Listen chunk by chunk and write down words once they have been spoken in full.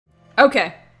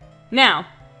Okay, now,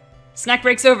 snack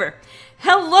break's over.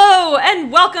 Hello,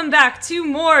 and welcome back to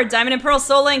more Diamond and Pearl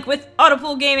Soul Link with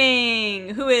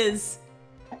AutoPoolGaming, who is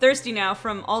thirsty now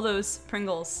from all those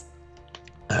Pringles.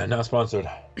 Not sponsored.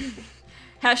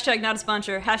 Hashtag not a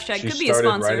sponsor. Hashtag She could be a started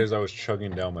sponsor. right as I was chugging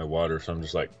down my water, so I'm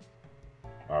just like,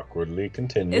 awkwardly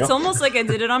continue. It's almost like I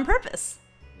did it on purpose.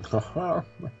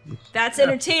 That's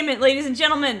entertainment, ladies and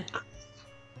gentlemen.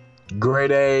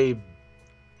 Grade A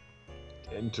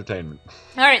entertainment.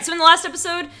 Alright, so in the last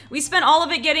episode, we spent all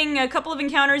of it getting a couple of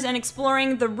encounters and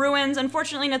exploring the ruins.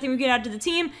 Unfortunately, nothing we could add to the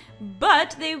team,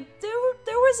 but there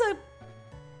was a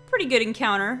pretty good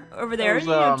encounter over there. Was, you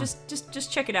know, just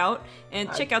check it out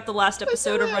and check out the last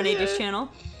episode over on AJ's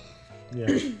channel. Yeah.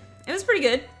 It was pretty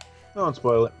good. Don't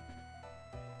spoil it.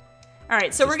 All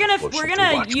right, so we're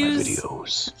gonna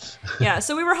use. Yeah,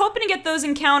 so we were hoping to get those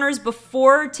encounters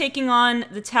before taking on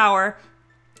the tower,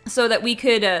 so that we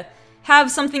could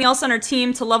have something else on our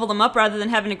team to level them up rather than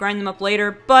having to grind them up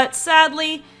later. But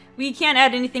sadly, we can't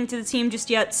add anything to the team just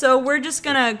yet, so we're just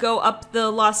gonna go up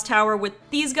the Lost Tower with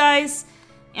these guys,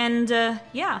 and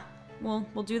yeah, we'll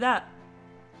do that.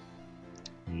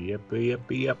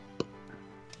 Yep.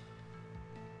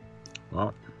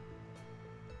 Well,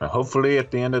 hopefully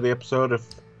at the end of the episode, if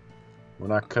we're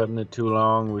not cutting it too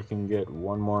long, we can get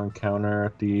one more encounter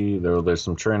at the... There's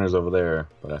some trainers over there,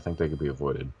 but I think they could be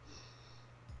avoided.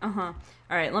 Uh-huh.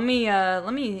 Alright, let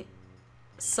me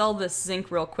sell this zinc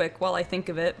real quick while I think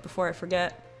of it before I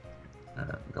forget.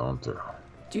 Going through.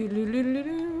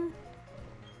 Doo-doo-doo-doo-doo.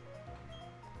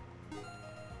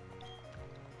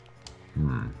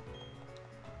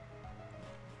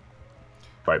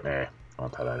 Fight me. I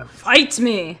want that item. Fight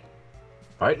me!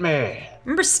 Fight me!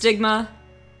 Remember Stigma?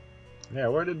 Yeah,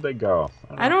 where did they go?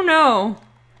 I don't know.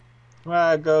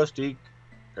 Ghost, Eek.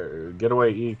 Get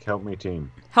away, Eek. Help me,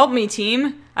 team. Help me,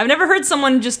 team. I've never heard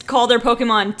someone just call their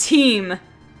Pokemon team.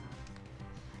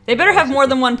 They better have more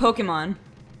than one Pokemon.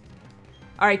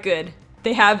 Alright, good.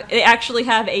 They actually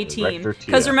have a team.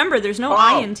 Because remember, there's no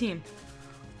I in team.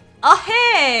 Oh,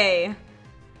 hey!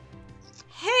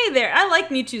 Hey there! I like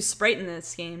Mewtwo's sprite in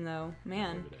this game, though.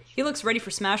 Man, he looks ready for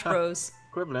Smash Bros.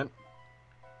 Equivalent.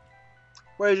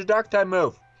 Where's your dark type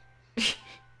move?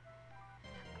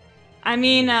 I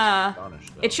mean,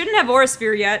 it shouldn't have Aura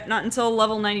Sphere yet, not until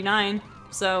level 99,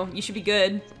 so you should be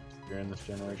good. You're in this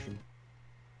generation.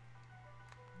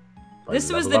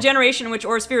 This was the generation in which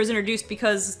Aura Sphere was introduced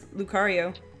because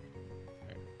Lucario.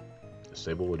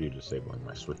 Disable? What are you disabling?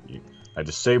 My switch. I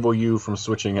disable you from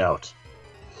switching out.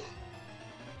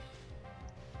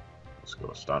 Let's go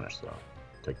Astonish, though.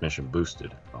 Technician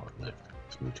boosted. Oh, it lived.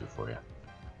 It's Mewtwo for you.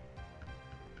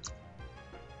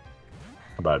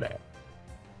 How about that?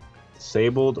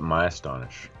 Disabled my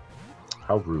Astonish.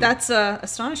 How rude. That's,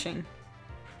 astonishing.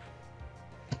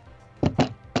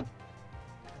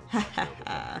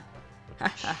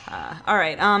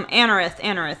 Alright, Anorith.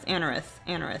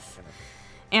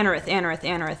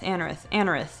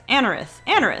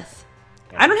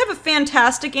 I don't have a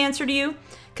fantastic answer to you.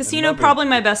 Casino, probably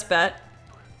my best bet.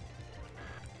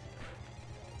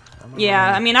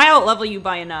 Yeah, I mean, I out-level you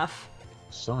by enough.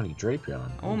 So many Drapion.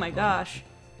 Oh my gosh.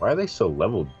 Why are they so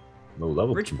leveled? Low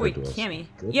level Rich boy compared to us? Cammy.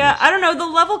 Goodness. Yeah, I don't know, the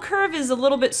level curve is a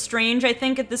little bit strange, I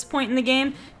think, at this point in the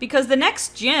game, because the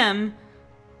next gym,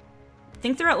 I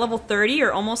think they're at level 30,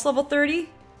 or almost level 30.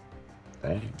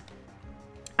 Dang.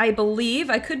 I believe.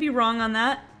 I could be wrong on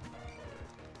that.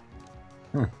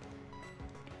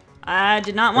 I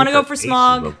did not want to go for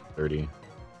Smog. Level 30.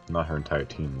 Not her entire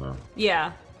team, though.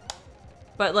 Yeah.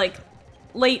 But, like,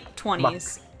 late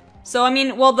 20s. So, I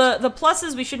mean, well, the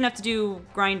pluses, we shouldn't have to do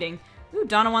grinding. Ooh,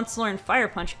 Donna wants to learn Fire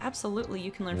Punch. Absolutely,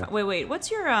 you can learn Wait,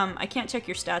 what's your, I can't check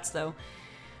your stats, though.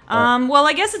 Well,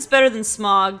 I guess it's better than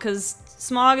Smog, because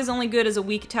Smog is only good as a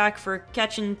weak attack for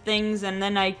catching things, and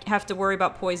then I have to worry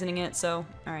about poisoning it, so,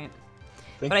 alright.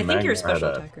 But I think you're a special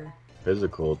attacker.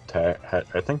 Physical attack.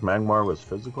 I think Magmar was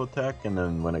physical attack, and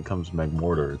then when it comes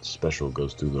Magmortar, its special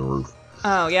goes through the roof.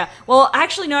 Oh, yeah. Well,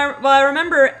 actually, no, well, I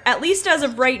remember, at least as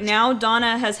of right now,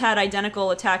 Donna has had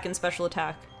identical attack and special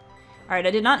attack. Alright,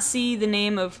 I did not see the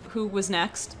name of who was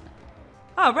next.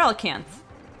 Oh, Relicanth.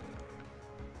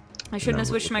 I shouldn't have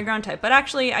switched to my ground type, but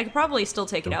actually, I could probably still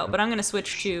take it out, but I'm going to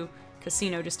switch to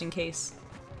Casino just in case.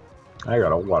 I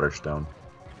got a Water Stone.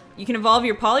 You can evolve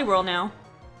your Poliwhirl now.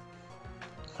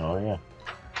 Oh, yeah.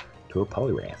 To a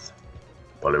Poliwrath.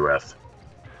 Poliwrath.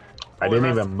 I didn't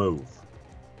even move.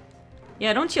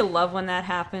 Yeah, don't you love when that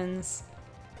happens?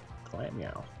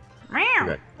 Clammeow.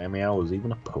 Meow. Clammeow was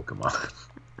even a Pokemon.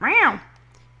 Meow.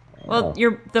 Well,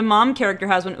 the mom character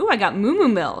has one. Ooh, I got Moo Moo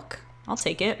Milk. I'll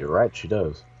take it. You're right, she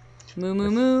does. Moo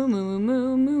moo moo moo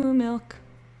moo moo milk.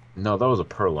 No, that was a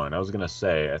Purloin. I was gonna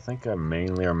say, I think I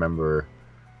mainly remember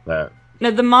that. No,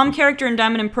 the mom character in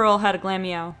Diamond and Pearl had a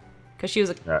Glameow, because she was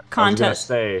a contest. I was gonna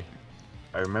say,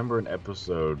 I remember an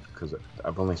episode, because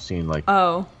I've only seen like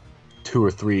 2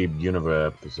 or 3 Unova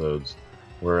episodes,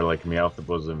 where like Meowth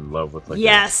was in love with like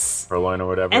a Purloin or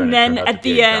whatever. And then at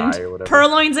the end,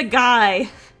 Purloin's a guy.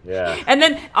 Yeah. And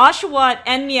then Oshawott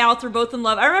and Meowth were both in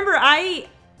love. I remember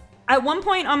at one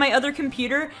point on my other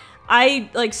computer, I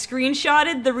like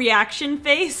screenshotted the reaction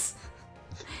face.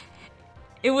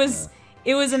 It was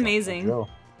amazing.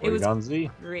 It was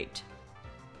great.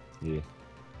 Yeah.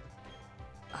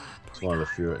 It's one of the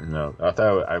few. No,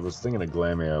 I was thinking of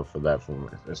Glameow for that.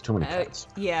 There's too many cats.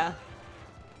 Yeah.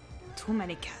 Too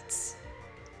many cats.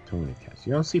 Too many cats.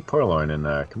 You don't see Purloin in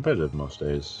competitive most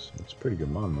days. It's a pretty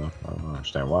good mon though. I don't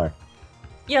understand why.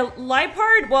 Yeah,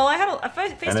 Liepard. Well, I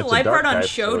faced a Liepard on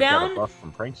Showdown. So buff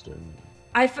from Prankster.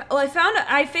 I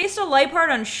faced a Liepard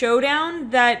on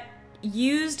Showdown that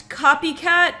used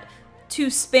Copycat to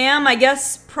spam, I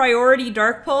guess, priority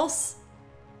Dark Pulse.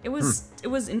 It was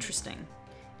interesting.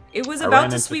 It was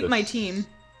about to sweep my team.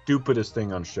 Stupidest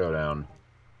thing on Showdown.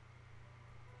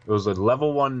 It was a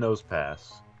level 1 nose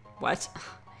pass. What?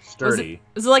 Sturdy.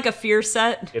 Was it like a fear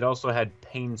set? It also had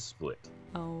Pain Split.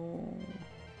 Oh.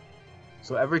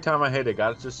 So every time I hit it,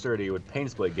 got it to Sturdy, it would Pain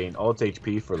Split, gain all its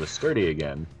HP for the Sturdy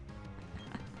again.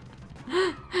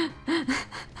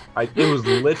 It was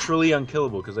literally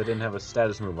unkillable because I didn't have a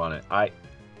status move on it.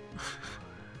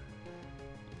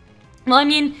 Well, I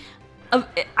mean,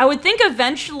 I would think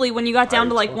eventually when you got down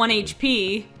to like 1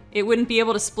 HP, it wouldn't be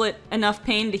able to split enough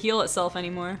pain to heal itself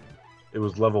anymore. It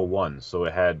was level 1, so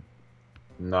it had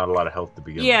not a lot of health to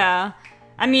begin with. Yeah.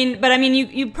 I mean,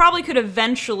 you probably could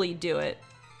eventually do it.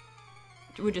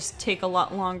 It would just take a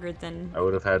lot longer than... I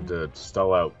would have had to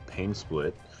stall out Pain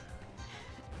Split.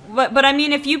 But I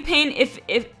mean, if you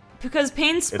because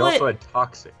Pain Split... It also had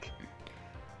Toxic.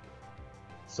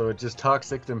 So it just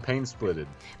Toxic'd and Pain Splitted.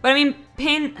 But I mean,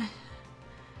 Pain...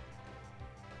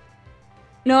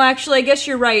 No, actually, I guess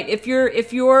you're right. If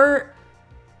you're...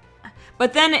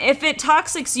 But then if it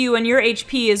Toxics you and your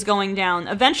HP is going down,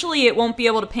 eventually it won't be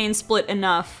able to Pain Split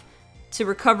enough to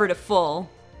recover to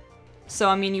full. So,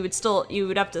 I mean, you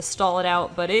would have to stall it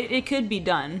out, but it could be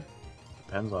done.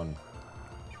 Depends on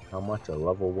how much a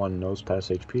level 1 nose pass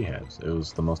HP has. It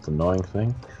was the most annoying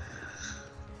thing.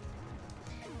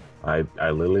 I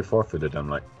literally forfeited. I'm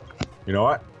like, you know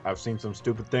what? I've seen some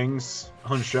stupid things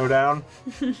on Showdown.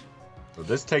 So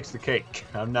this takes the cake.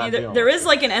 I'm not dealing There with is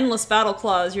like an endless battle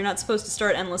clause. You're not supposed to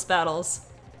start endless battles.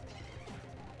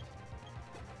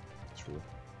 True.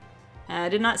 I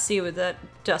did not see with that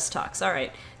Dust Tox.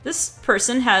 Alright. This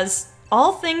person has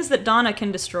all things that Donna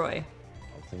can destroy.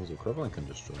 All things equivalent can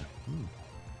destroy.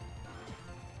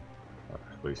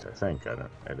 At least I think. I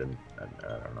don't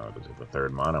know. Does it the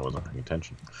third mon? I wasn't paying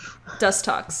attention. Dust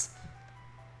Tox.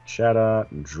 Shadow,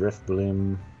 Drift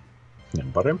Blim,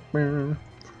 and Butter.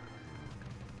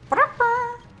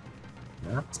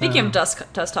 Speaking of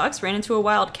Dust Tox, ran into a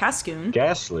wild Cascoon.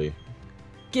 Ghastly.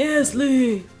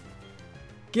 Ghastly.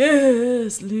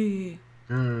 Ghastly.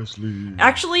 Ghastly.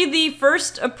 Actually, the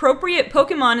first appropriate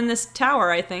Pokemon in this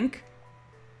tower, I think.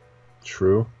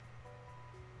 True.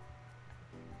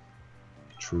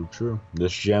 True.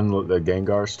 This gen, the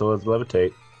Gengar still has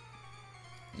Levitate.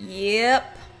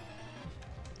 Yep.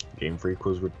 Game Freak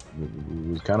was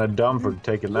kind of dumb for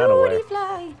taking that away.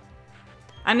 Fly.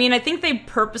 I mean, I think they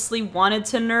purposely wanted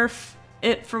to nerf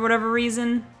it for whatever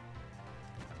reason.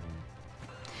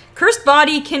 Cursed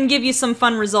Body can give you some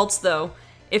fun results, though.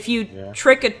 If you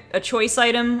trick a choice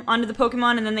item onto the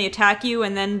Pokemon and then they attack you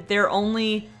and then their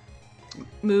only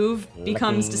move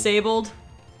becomes disabled.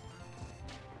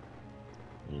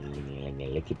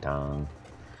 Licky tongue.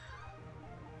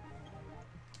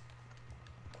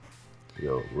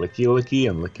 Yo, Licky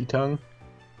and Licky Tongue,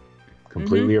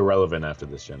 completely irrelevant after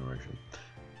this generation.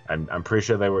 I'm pretty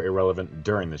sure they were irrelevant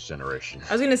during this generation.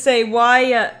 I was gonna say,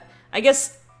 why, I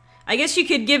guess you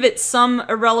could give it some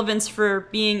irrelevance for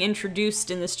being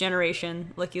introduced in this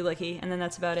generation, Licky, and then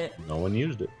that's about it. No one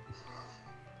used it.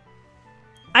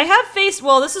 I have faced,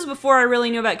 well, this is before I really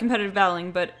knew about competitive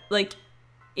battling, but, like,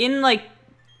 in, like,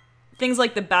 things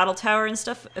like the Battle Tower and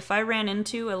stuff, if I ran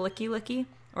into a Licky,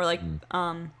 or, like,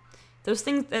 those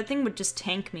things, that thing would just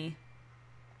tank me.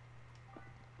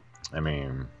 I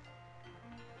mean,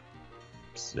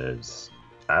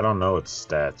 I don't know its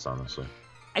stats, honestly.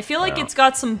 I feel like it's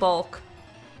got some bulk.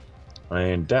 I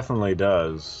mean, definitely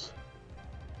does.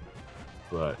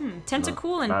 But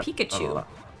Tentacool and Pikachu.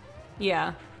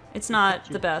 Yeah, it's not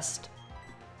the best.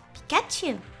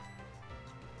 Pikachu.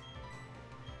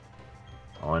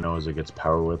 All I know is it gets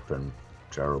Power Whip and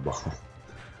Gyro Ball.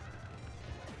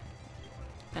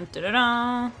 Dun, da, da,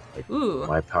 da. Like, ooh.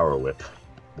 my Power Whip.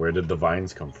 Where did the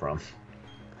vines come from?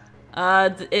 I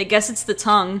guess it's the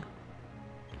tongue.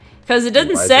 Because it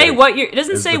doesn't say what you're. It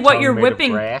doesn't say what you're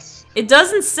whipping. It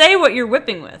doesn't say what you're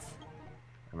whipping with.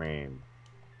 I mean.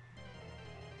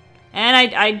 And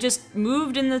I just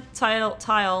moved in the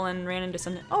tile and ran into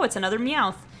something. Oh, it's another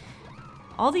Meowth.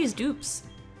 All these dupes.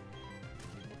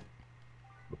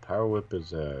 The Power Whip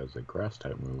is a grass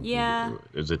type move. Yeah.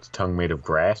 Is its tongue made of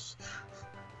grass?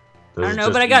 I don't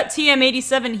know, but I got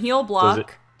TM87 heal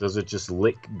block. Does it just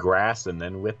lick grass and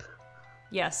then whip?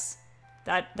 Yes.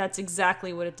 That's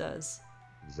exactly what it does.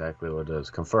 Exactly what it does.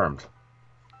 Confirmed.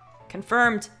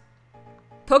 Confirmed.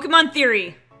 Pokemon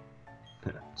theory.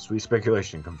 Sweet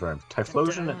speculation confirmed.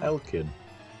 Typhlosion and L-Kid.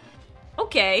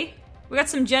 Okay. We got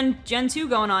some Gen 2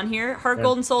 going on here. Heart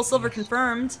Gold and Soul Silver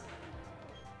confirmed.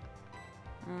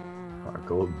 Heart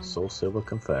Gold and Soul Silver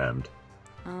confirmed.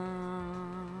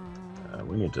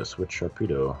 We need to switch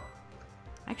Sharpedo.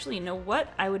 Actually, you know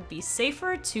what? I would be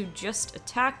safer to just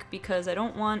attack because I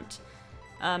don't want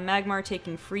Magmar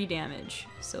taking free damage.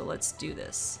 So let's do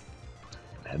this.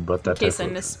 Headbutt that in case I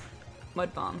miss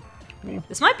Mud Bomb.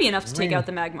 This might be enough to take out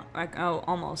the Magmar. Oh,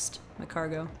 almost. My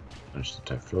cargo. There's the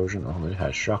Typhlosion. Oh, it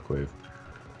has Shockwave.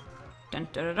 Dun,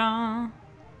 da, da, da.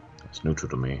 It's neutral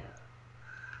to me.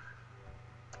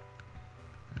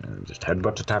 And just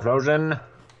headbutt to Typhlosion.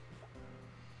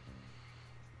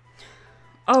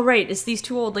 Oh, right. It's these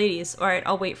two old ladies. Alright,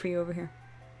 I'll wait for you over here.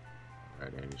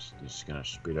 Alright, I'm just gonna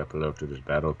speed up a little through this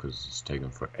battle because it's taking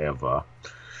forever.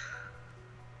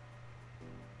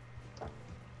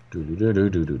 Okay.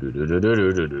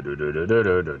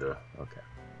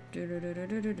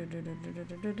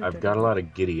 I've got a lot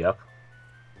of giddy up.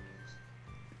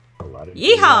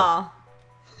 Yeehaw!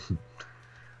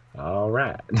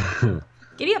 Alright.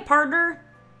 Giddy up, partner.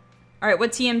 Alright,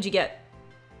 what TM did you get?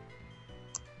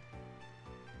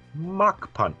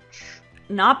 Mach Punch.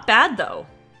 Not bad, though.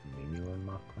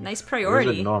 Mach Punch. Nice priority.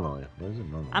 Where is it normally?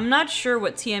 I'm not sure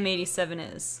what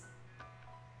TM87 is.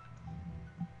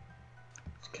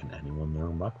 Can anyone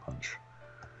learn Mach Punch?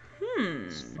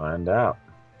 Let's find out.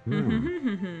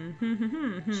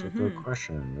 That's a good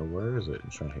question. Where is it?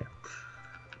 It's right here.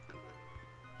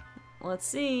 Let's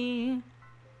see.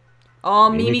 Oh,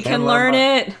 Mimi can learn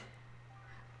it.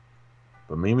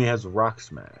 But Mimi has Rock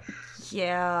Smash.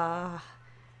 Yeah.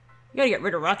 You gotta get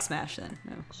rid of Rock Smash then.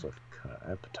 No. So I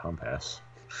have Baton Pass.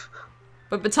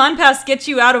 But Baton Pass gets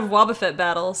you out of Wobbuffet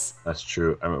battles. That's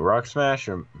true. I mean, Rock Smash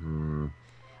or...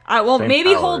 well,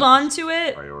 maybe hold on to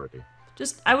it. Priority.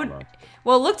 Just, I would...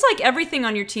 Well, it looks like everything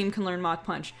on your team can learn Mach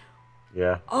Punch.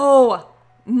 Yeah. Oh,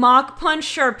 Mach Punch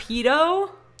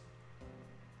Sharpedo?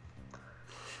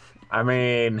 I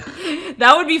mean...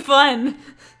 That would be fun.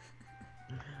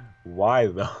 Why,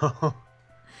 though?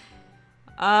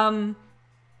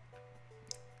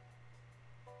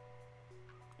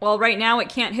 Well, right now it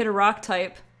can't hit a rock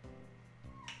type.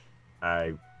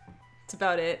 That's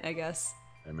about it, I guess.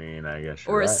 I mean, I guess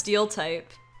you're Or right. a steel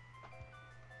type.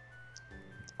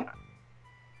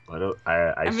 What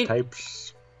ice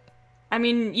types? I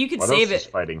mean, you could what save else it.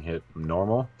 Is fighting hit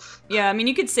normal? Yeah, I mean,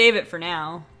 you could save it for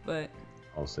now, but...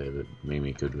 I'll save it.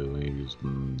 Mimi could really use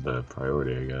the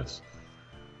priority, I guess.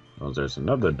 Well, there's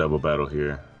another double battle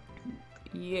here.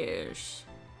 Yes.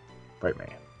 Fight man.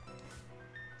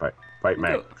 Fight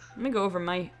man. Let me go over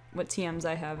what TMs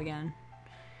I have again.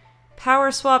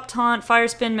 Power Swap, Taunt, Fire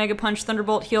Spin, Mega Punch,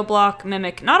 Thunderbolt, Heal Block,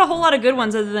 Mimic. Not a whole lot of good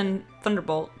ones other than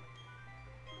Thunderbolt.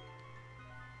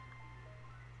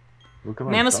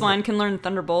 Mamoswine can learn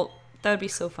Thunderbolt. That would be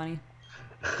so funny.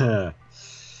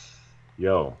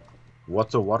 Yo,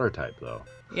 what's a water type, though?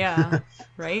 Yeah,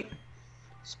 right?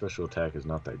 Special attack is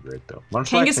not that great, though.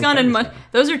 Kangaskhan and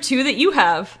those are two that you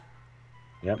have.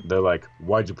 Yep, they're like,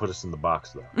 why'd you put us in the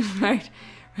box, though? Right.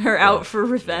 We're out for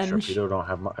revenge. Sharpedo don't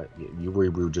have... we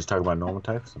were just talking about normal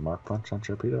types, and Mach Punch on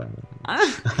Sharpedo?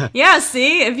 Yeah,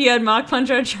 see? If you had Mach Punch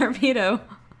on Sharpedo.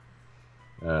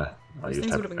 Those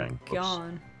things would have been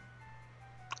gone.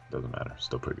 Doesn't matter.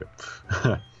 Still pretty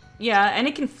good. Yeah, and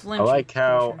it can flinch. I like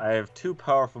how I have two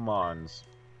powerful Mons.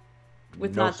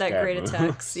 With not that great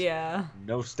attacks, yeah.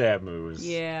 No stab moves.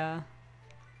 Yeah.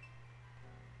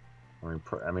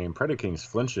 I mean, Predaking's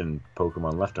flinching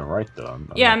Pokemon left and right, though.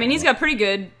 Yeah, I mean, he's got pretty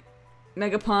good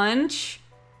Mega Punch.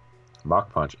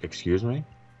 Mach Punch, excuse me?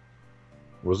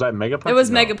 Was that Mega Punch? It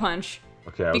was Mega Punch.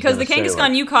 Okay, because the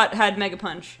Kangaskhan you caught had Mega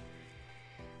Punch.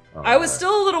 Oh, I was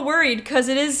still a little worried, because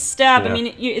it is stab. Yeah. I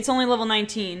mean, it's only level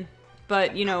 19.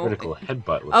 But, you know... Critical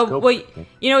headbutt. Well,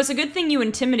 you know, it's a good thing you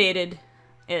intimidated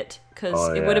it,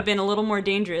 because it would have been a little more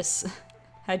dangerous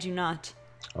had you not.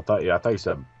 I thought you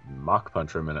said Mach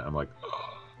Punch for a minute. I'm like...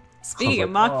 Speaking of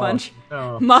Mach Punch,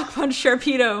 no. Mach Punch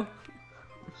Sharpedo.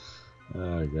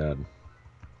 Oh, God.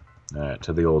 Alright,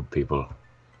 to the old people.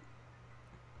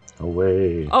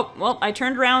 Away. Oh, well, I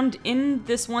turned around in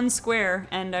this one square,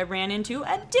 and I ran into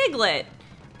a Diglett.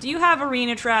 Do you have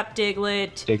Arena Trap,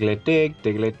 Diglett? Diglett dig,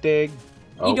 Diglett dig.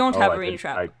 You don't have Arena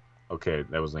Trap. Okay,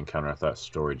 that was an encounter. I thought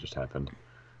story just happened.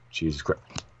 Jesus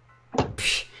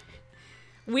Christ.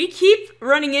 We keep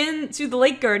running into the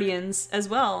Lake Guardians as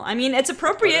well. I mean, it's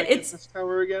appropriate. It's this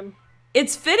tower again.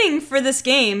 It's fitting for this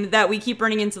game that we keep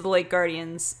running into the Lake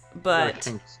Guardians, but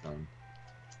Kingston.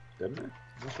 Didn't it?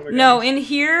 No, in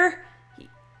here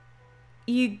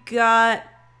you got,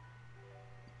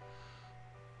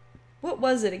 what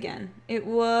was it again? It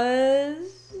was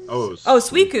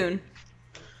Suicune.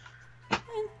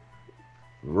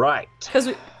 Right.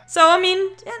 So I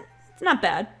mean, it's not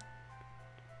bad.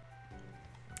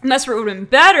 Messer would have been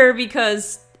better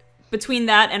because between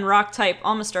that and Rock type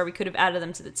Almastar, we could have added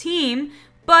them to the team.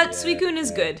 But Suicune is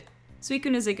good.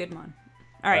 Suicune is a good mon.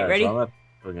 All right, ready? So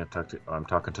I'm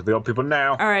talking to the old people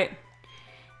now. All right.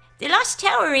 The Lost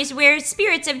Tower is where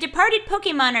spirits of departed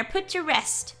Pokémon are put to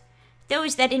rest.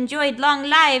 Those that enjoyed long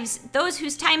lives, those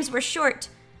whose times were short.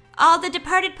 All the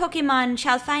departed Pokémon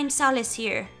shall find solace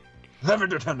here. Never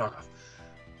do knock-off.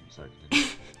 Sorry.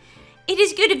 It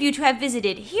is good of you to have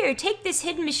visited. Here, take this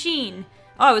hidden machine.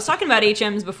 Oh, I was talking about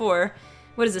HMs before.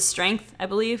 What is this, strength, I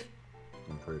believe?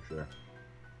 I'm pretty sure.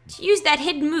 To use that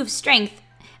hidden move, strength.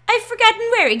 I've forgotten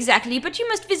where exactly, but you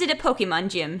must visit a Pokemon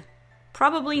gym.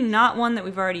 Probably not one that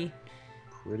we've already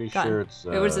Pretty gotten. sure it's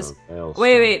Wait, what is this?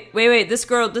 Wait.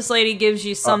 This lady gives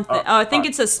you something. I think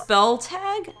it's a spell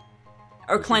tag?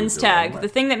 Or cleanse tag. The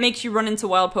thing that makes you run into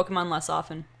wild Pokemon less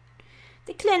often.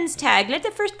 The cleanse tag. Let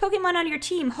the first Pokemon on your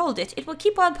team hold it. It will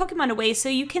keep wild Pokemon away so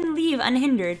you can leave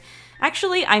unhindered.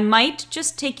 Actually, I might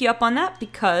just take you up on that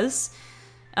because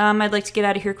I'd like to get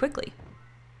out of here quickly.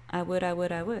 I would. Do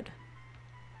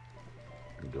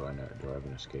I have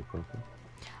an escape Pokemon?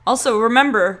 Also,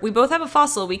 remember, we both have a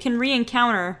fossil. We can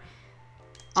re-encounter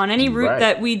on any route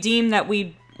that we deem that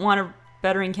we want to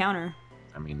better encounter.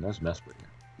 I mean, that's Mesper.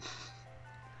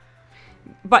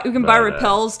 But you can buy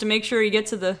repels to make sure you get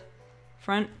to the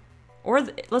front. Or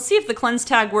let's see if the cleanse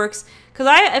tag works. Because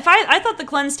I thought the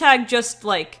cleanse tag just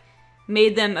like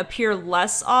made them appear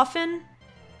less often.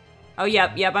 Oh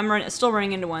yep, I'm still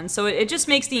running into one. So it just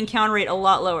makes the encounter rate a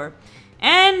lot lower.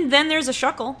 And then there's a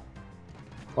Shuckle.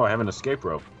 Oh, I have an escape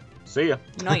rope. See ya.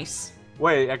 Nice.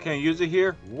 Wait, I can't use it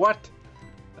here? What?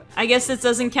 I guess it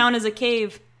doesn't count as a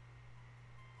cave.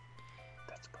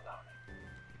 That's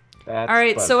baloney.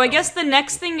 Alright, so I guess the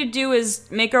next thing to do is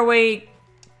make our way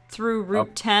through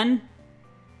Route 10.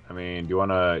 I mean, do you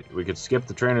wanna... We could skip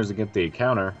the trainers and get the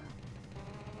encounter.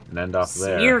 And end off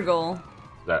there. Smeargle.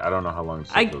 I don't know how long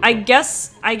it's I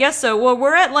guess so. Well,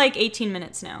 we're at like 18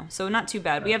 minutes now, so not too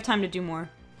bad. We have time to do more.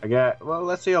 Well,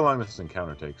 let's see how long this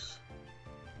encounter takes.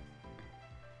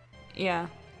 Yeah.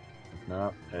 If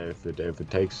not, if it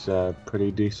takes a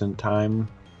pretty decent time,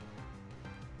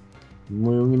 we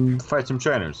can fight some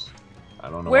trainers. I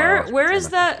don't know. Where is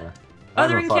that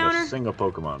other encounter? I haven't fought a single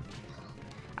Pokemon.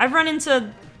 I've run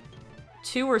into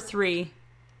 2 or 3.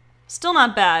 Still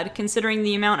not bad, considering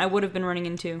the amount I would have been running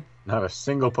into. Not a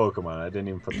single Pokemon. I didn't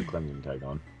even put the cleansing tag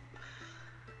on.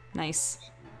 Nice.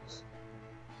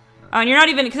 Oh, and you're not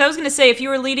even, because I was going to say, if you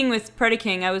were leading with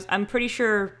Predaking, I'm pretty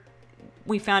sure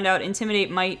we found out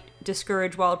Intimidate might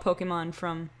discourage wild Pokemon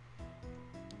from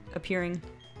appearing.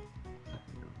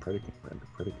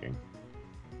 Predaking.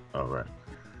 Oh, right.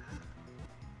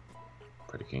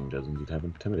 Predaking doesn't have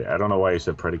Intimidate. I don't know why you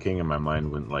said Predaking, and my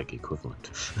mind went like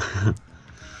equivalent.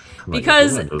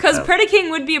 Because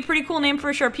Predaking would be a pretty cool name for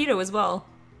a Sharpedo as well.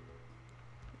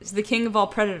 It's the king of all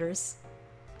predators.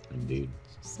 Indeed.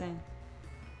 Just saying.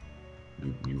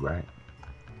 You right.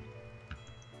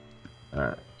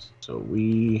 Alright, so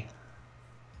we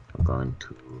are going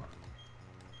to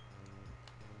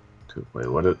wait,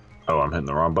 oh, I'm hitting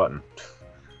the wrong button.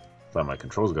 Thought my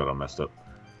controls got all messed up.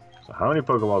 So how many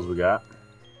Pokeballs we got?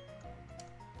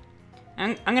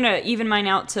 I'm gonna even mine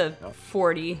out to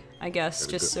 40, I guess,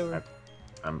 just so we're...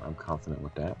 I'm confident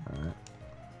with that, alright.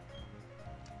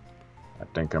 I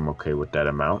think I'm okay with that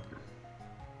amount.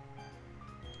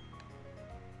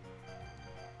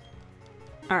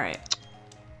 Alright.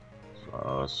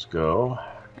 So let's go.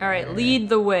 Alright, lead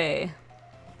the way.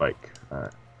 Bike.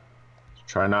 Alright.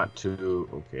 Try not to...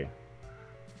 Okay.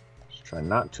 Let's try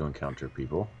not to encounter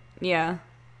people. Yeah.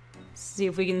 See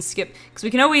if we can skip... Because we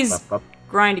can always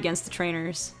grind against the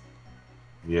trainers.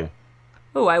 Yeah.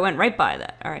 Oh, I went right by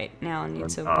that. All right, now I need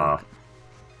to walk.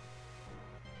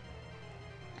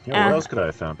 Yeah, what else could I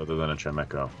have found other than a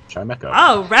Chimecho? Chimecho.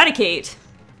 Oh, Raticate.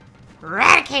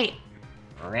 Eradicate.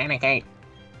 Eradicate.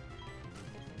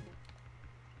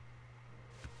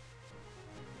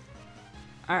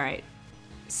 All right.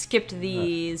 Skipped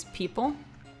these people.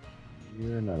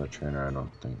 You're not a trainer, I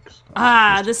don't think. So.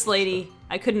 Ah, this lady.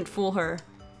 I couldn't fool her.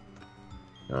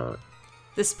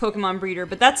 This Pokemon breeder,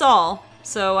 but that's all.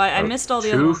 So I missed all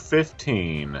the other ones.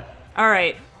 215. All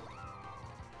right.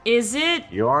 Is it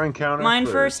your encounter mine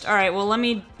first? All right, well, let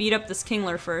me beat up this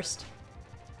Kingler first.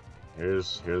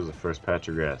 Here's the first patch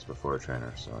of grass before a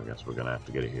trainer, so I guess we're going to have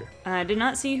to get it here. I did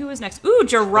not see who was next. Ooh,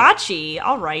 Jirachi.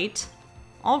 All right.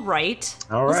 All right.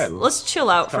 All right. Let's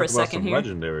chill out for a second here.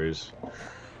 Legendaries.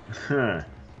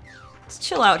 Let's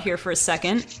chill out here for a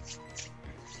second.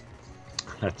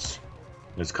 Let's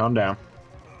calm down.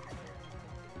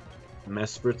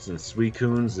 Mesprits and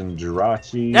Suicunes and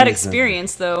Jirachis. That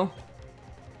experience, though.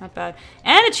 Not bad.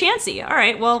 And a Chansey.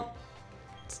 Alright, well,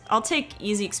 I'll take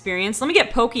easy experience. Let me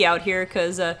get Pokey out here,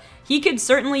 because he could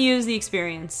certainly use the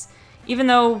experience. Even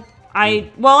though I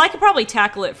could probably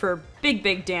tackle it for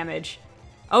big damage.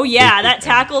 Oh yeah, that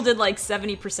tackle did like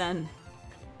 70%.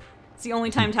 It's the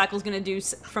only time tackle's gonna do,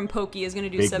 from Pokey, is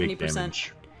gonna do 70%.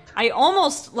 I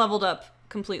almost leveled up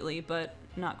completely, but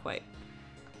not quite.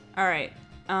 Alright.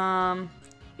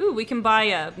 Ooh, we can buy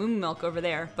a Moo Milk over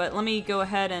there, but let me go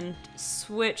ahead and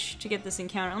switch to get this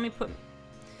encounter. Let me put...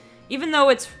 Even though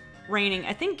it's raining,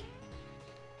 I think...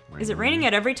 Is it raining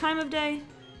at every time of day?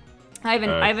 I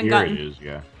haven't gotten... It is,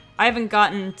 yeah. I haven't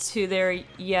gotten to there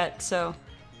yet, so...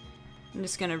 I'm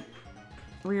just gonna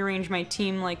rearrange my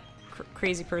team like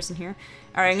crazy person here.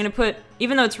 Alright, I'm gonna put...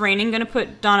 Even though it's raining, I'm gonna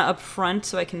put Donna up front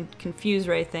so I can confuse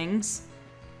Ray things.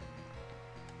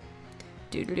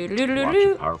 Watch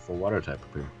a powerful water type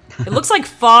appear. It looks like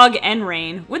fog and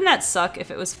rain. Wouldn't that suck if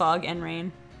it was fog and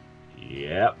rain?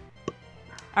 Yep.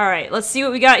 Alright, let's see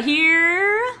what we got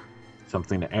here.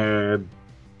 Something to add.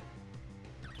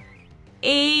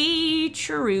 A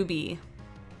Cherubi.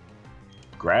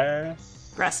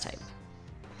 Grass. Grass type.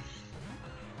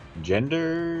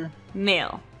 Gender.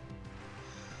 Male.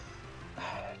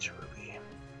 Cherubi. I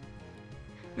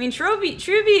mean,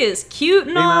 Cherubi is cute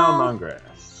and all. all. Female, non-grass.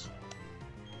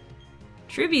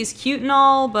 Cherubi is cute and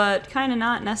all, but kind of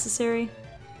not necessary.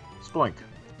 Spoink.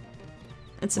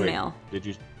 It's a male. Did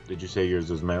you say yours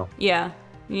is male? Yeah,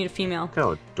 you need a female. Look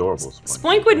how adorable Spoink.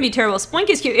 Spoink wouldn't be terrible. Spoink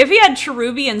is cute. If we had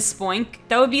Cherubi and Spoink,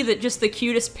 that would be just the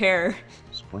cutest pair.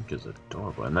 Spoink is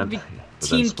adorable, and then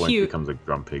Spoink becomes a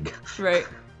grumpig. Right.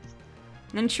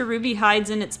 And then Cherubi hides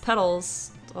in its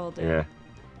petals all day. Yeah.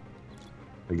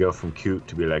 They go from cute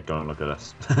to be like, don't look at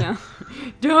us. Yeah.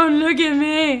 Don't look at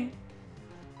me.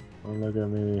 Don't look at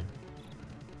me.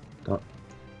 Don't.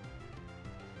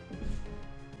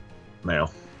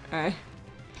 Male. Alright.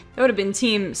 That would have been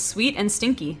team Sweet and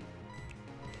Stinky.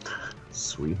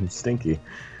 Sweet and Stinky.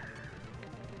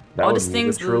 That all just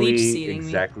things leech seeding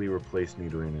exactly replaced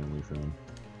Nidorina and Leafeon.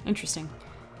 Interesting.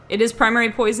 It is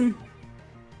primary poison?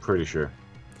 Pretty sure.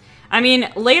 I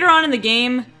mean, later on in the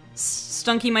game,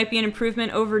 Stunky might be an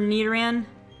improvement over Nidoran.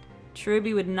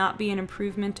 Cherubi would not be an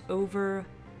improvement over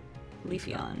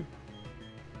Leafeon.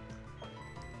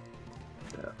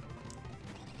 Yeah.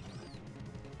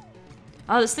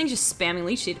 Oh, this thing's just spamming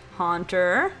Leech Seed.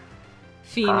 Haunter.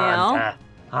 Female.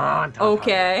 Haunter.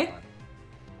 Okay.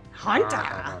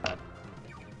 Haunter.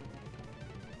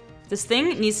 This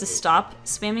thing needs to stop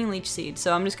spamming Leech Seed,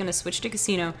 so I'm just gonna switch to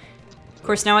Casino. Of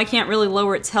course, now I can't really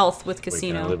lower its health with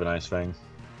Casino. Wait, can I live in Ice Fang?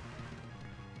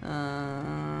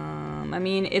 I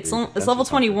mean, it's level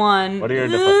 21. What are your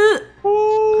defense?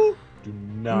 Do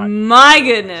not. My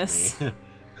goodness.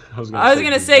 I was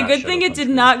gonna say, good thing it did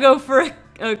not go for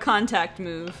a contact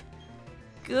move.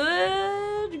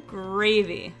 Good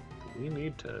gravy. We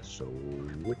need to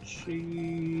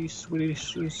swiggity switch.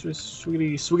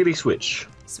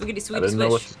 Swiggity I didn't know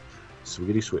switch.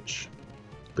 Swiggity switch.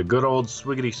 The good old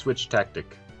swiggity switch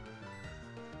tactic.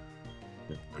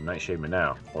 Nightshade me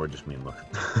now, or just me and look.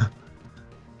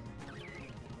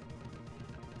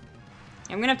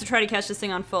 I'm gonna have to try to catch this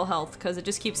thing on full health because it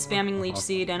just keeps spamming Leech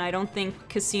Seed, and I don't think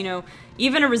Casino,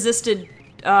 even a resisted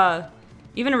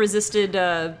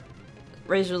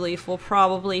Razor Leaf will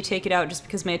probably take it out just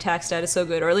because my attack stat is so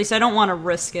good, or at least I don't want to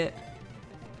risk it.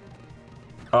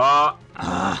 Well.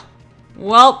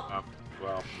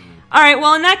 All right.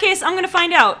 Well, in that case, I'm gonna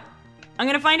find out. I'm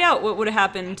gonna find out what would have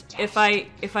happened if I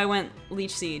went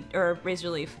Leech Seed or Razor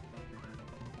Leaf.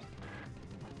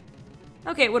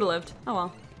 Okay, it would have lived. Oh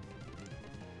well.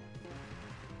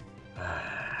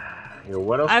 Yeah,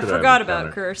 what else I forgot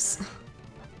about Curse.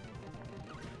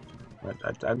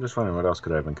 I'm just wondering what else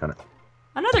could I have encountered.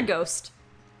 Another ghost.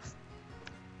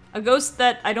 A ghost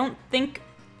that I don't think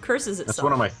curses itself. That's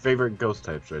one of my favorite ghost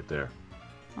types right there.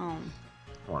 Oh.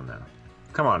 Come on now.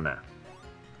 Come on now.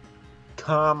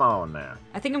 Come on now.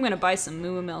 I think I'm gonna buy some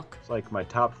moo milk. It's like my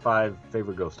top 5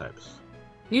 favorite ghost types.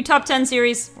 New top 10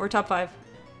 series or top 5?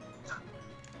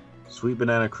 Sweet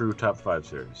Banana Crew top 5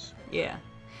 series. Yeah.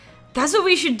 That's what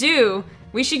we should do.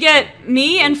 We should get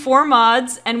me and 4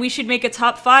 mods, and we should make a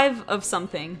top 5 of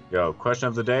something. Yo, question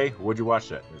of the day. Would you watch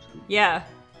that? Yeah.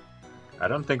 I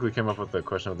don't think we came up with the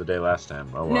question of the day last time.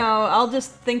 Oh, well. No, I'll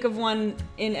just think of one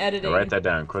in editing. I'll write that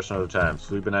down. Question of the time.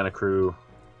 Sweet Banana Crew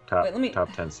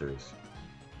top 10 series.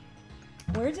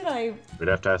 Where did I... We'd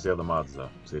have to ask the other mods, though.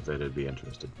 See if they'd be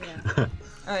interested. Yeah.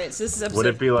 Alright, so this is episode... Would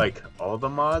it be like all the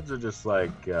mods or just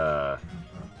like...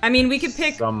 I mean, we could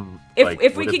pick... Some, if we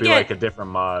would could it be get... like a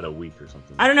different mod a week or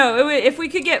something? I don't know. If we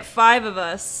could get 5 of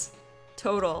us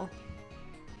total.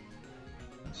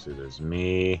 Let's see, there's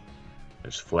me,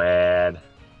 there's Flad,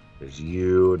 there's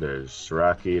you, there's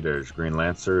Siraki, there's Green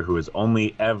Lancer, who has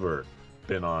only ever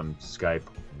been on Skype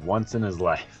once in his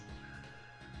life.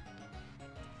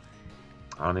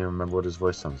 I don't even remember what his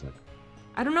voice sounds like.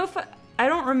 I don't know if I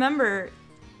don't remember.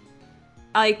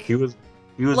 Like he was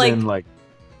like, in like,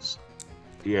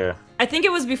 yeah. I think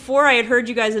it was before I had heard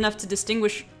you guys enough to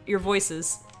distinguish your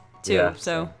voices, too. Yeah,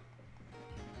 so.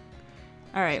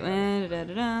 All right.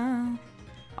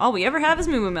 All we ever have is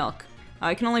moo milk.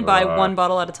 I can only buy 1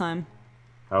 bottle at a time.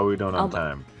 How are we doing on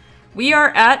time? We are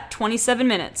at 27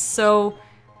 minutes. So,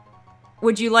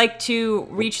 would you like to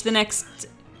reach the next?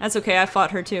 That's okay. I fought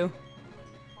her too.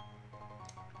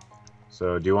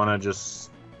 So, do you want to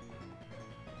just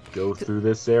go through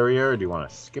this area, or do you want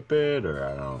to skip it, or I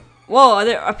don't know? Well,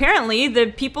 apparently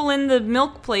the people in the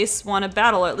milk place want to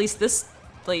battle, or at least this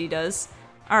lady does.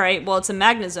 Alright, well, it's a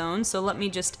Magna Zone, so let me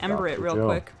just ember it real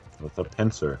quick. With a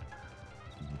pincer.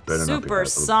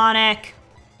 Supersonic!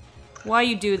 Why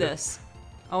you do this?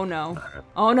 Oh no.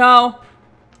 Oh no!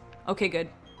 Okay, good.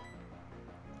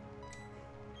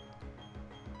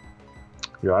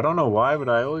 Yeah, I don't know why, but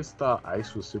I always thought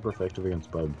ice was super effective against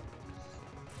bug.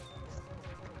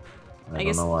 I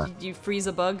guess don't know why. You freeze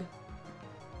a bug?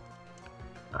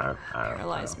 I don't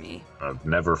Paralyze know. me. I've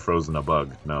never frozen a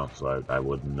bug, no, so I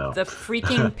wouldn't know. The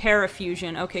freaking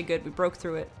parafusion. Okay, good. We broke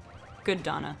through it. Good,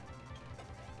 Donna.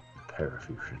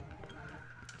 Parafusion.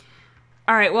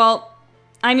 Alright, well,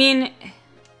 I mean,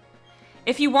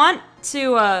 if you want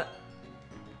to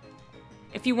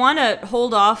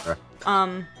hold off,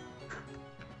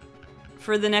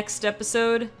 for the next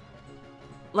episode,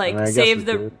 like, save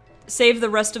the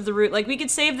rest of the route. Like, we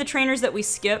could save the trainers that we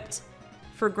skipped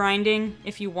for grinding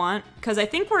if you want, because I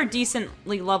think we're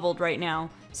decently leveled right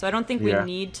now, so I don't think we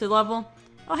need to level.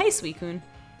 Oh, hey, Suicune.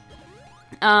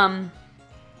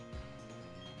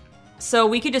 So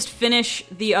we could just finish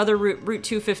the other route, Route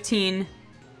 215,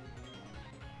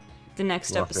 the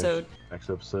next episode. Next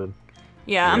episode?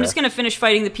 Yeah, I'm just gonna finish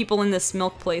fighting the people in this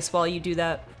milk place while you do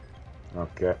that.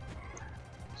 Okay.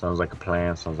 Sounds like a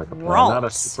plan, sounds like a plan. Ralts. Not a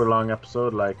super long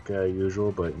episode like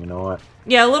usual, but you know what?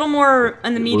 Yeah, a little more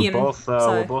on the medium we're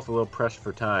side. both a little pressed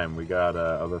for time. We got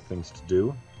other things to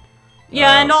do.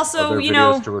 Yeah, and also, other you videos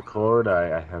know... to record.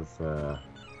 I have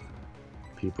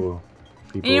people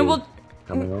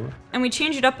coming over. And we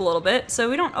change it up a little bit, so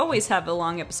we don't always have a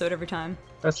long episode every time.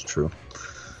 That's true.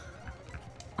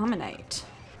 Ammonite.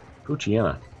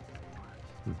 Poochyena.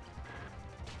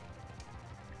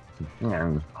 Oh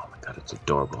my god, it's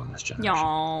adorable in this generation.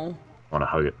 Y'all. I want to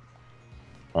hug it.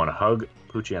 I want to hug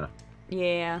Poochyena.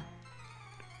 Yeah.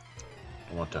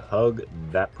 I want to hug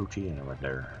that Poochyena right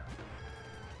there.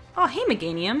 Oh, hey,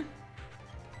 Meganium.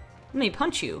 Let me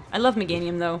punch you. I love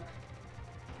Meganium, though.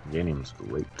 Meganium's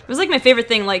great. It was like my favorite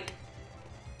thing, like...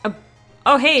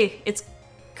 oh, hey, it's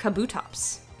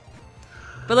Kabutops.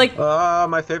 But like...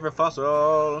 my favorite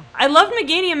fossil! I loved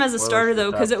Meganium as a starter,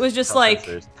 though, because it was just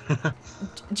like...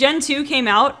 Gen 2 came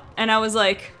out, and I was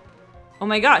like, oh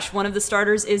my gosh, one of the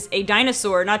starters is a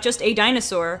dinosaur. Not just a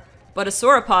dinosaur, but a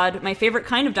sauropod, my favorite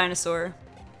kind of dinosaur.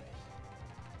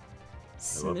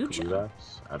 Smoochum.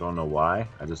 I don't know why.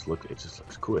 It just looks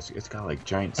cool. It's got like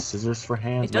giant scissors for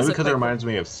hands. It does Maybe because it look reminds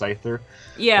me of Scyther.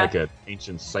 Yeah. Like an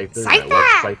ancient Scyther. Scyther! And I love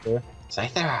Scyther.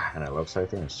 Scyther! And I love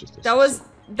Scyther. And it's just that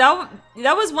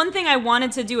was one thing I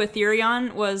wanted to do a theory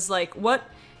on, was like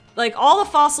all the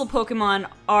fossil Pokemon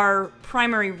are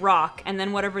primary rock, and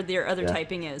then whatever their other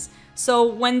typing is. So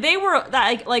when they were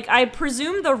I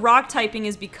presume the rock typing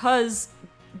is because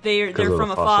they're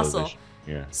from a fossil.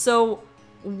 Yeah. So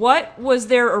what was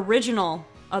their original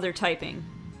other typing?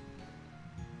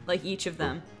 Like each of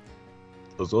them.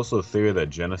 there's also a theory that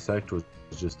Genesect was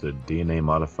just a DNA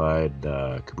modified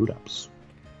Kabutops.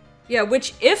 Yeah,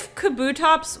 which if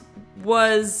Kabutops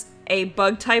was a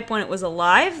bug type when it was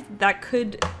alive, that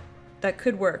could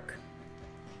work.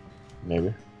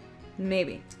 Maybe.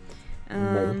 Maybe.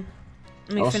 Maybe.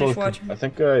 Let me finish watching. I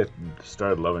think I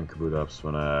started loving Kabutops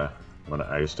when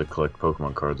I used to collect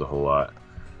Pokemon cards a whole lot,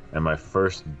 and my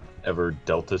first ever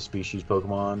Delta species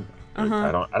Pokemon.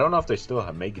 I don't know if they still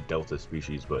make Delta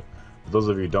species, but for those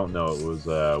of you who don't know, it was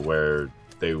where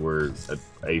they were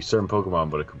a certain Pokemon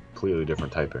but a completely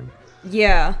different typing.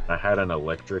 Yeah. I had an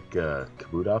electric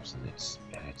Kabutops, and its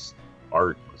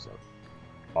art was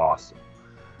awesome.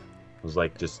 It was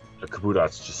like just a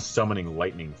Kabutops just summoning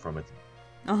lightning from its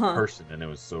person, and it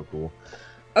was so cool.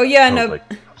 Oh yeah, I no. was like,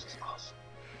 that was just awesome.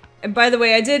 And by the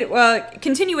way, I did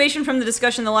continuation from the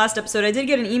discussion in the last episode. I did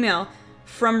get an email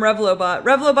from Revlobot.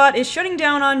 Revlobot is shutting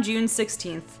down on June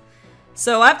 16th,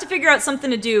 so I have to figure out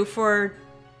something to do for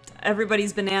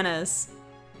everybody's bananas.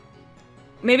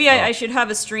 Maybe I should have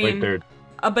a stream,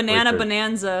 a banana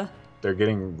bonanza. They're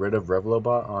getting rid of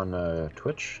Revlobot on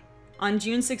Twitch? On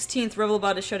June 16th,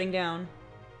 Revlobot is shutting down.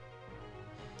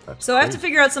 That's so crazy. I have to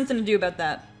figure out something to do about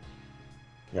that.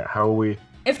 Yeah, how are we...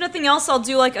 If nothing else, I'll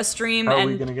do like a stream How are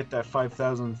we gonna get that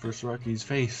 5,000 for Saraki's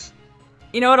face?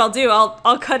 You know what I'll do?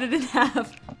 I'll cut it in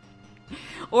half.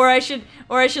 or I should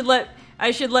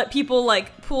let people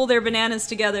like pool their bananas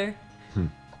together.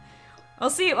 I'll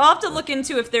see. I'll have to look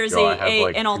into if there's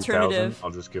an alternative.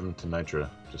 I'll just give them to Nitra.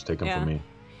 Just take them from me.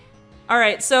 All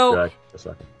right. So.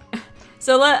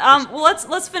 So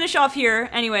let's finish off here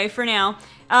anyway for now.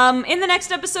 In the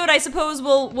next episode, I suppose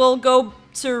we'll go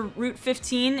to Route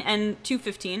 15 and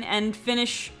 215 and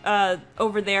finish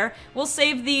over there. We'll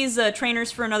save these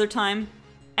trainers for another time,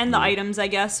 and the items, I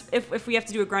guess, if we have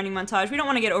to do a grinding montage. We don't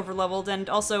want to get over leveled, and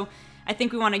also I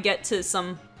think we want to get to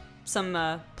some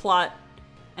plot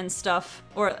and stuff,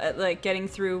 or like getting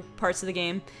through parts of the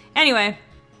game. Anyway,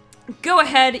 go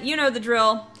ahead. You know the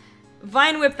drill.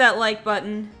 Vine whip that like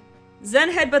button.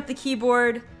 Zen headbutt the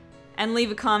keyboard and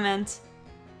leave a comment.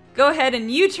 Go ahead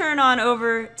and U-turn on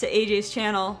over to AJ's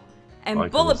channel and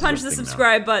bullet punch the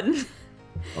subscribe button.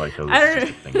 I don't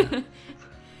know.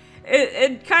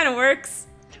 It kind of works.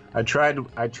 I tried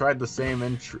the same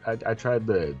intro. I tried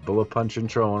the bullet punch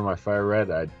intro on one of my Fire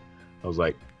Red. I was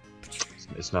like,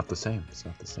 it's not the same. It's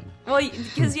not the same. Well,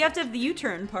 because you have to have the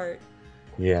U-turn part.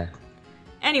 Yeah.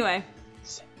 Anyway.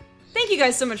 Thank you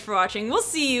guys so much for watching. We'll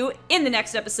see you in the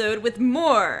next episode with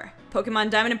more Pokemon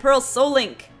Diamond and Pearl Soul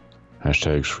Link.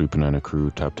 Hashtag SweetBanana Crew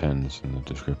top 10s in the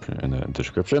description,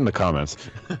 in the comments.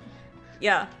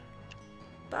 Yeah.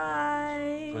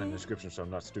 Bye. Put in the description so I'm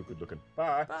not stupid looking.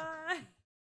 Bye. Bye.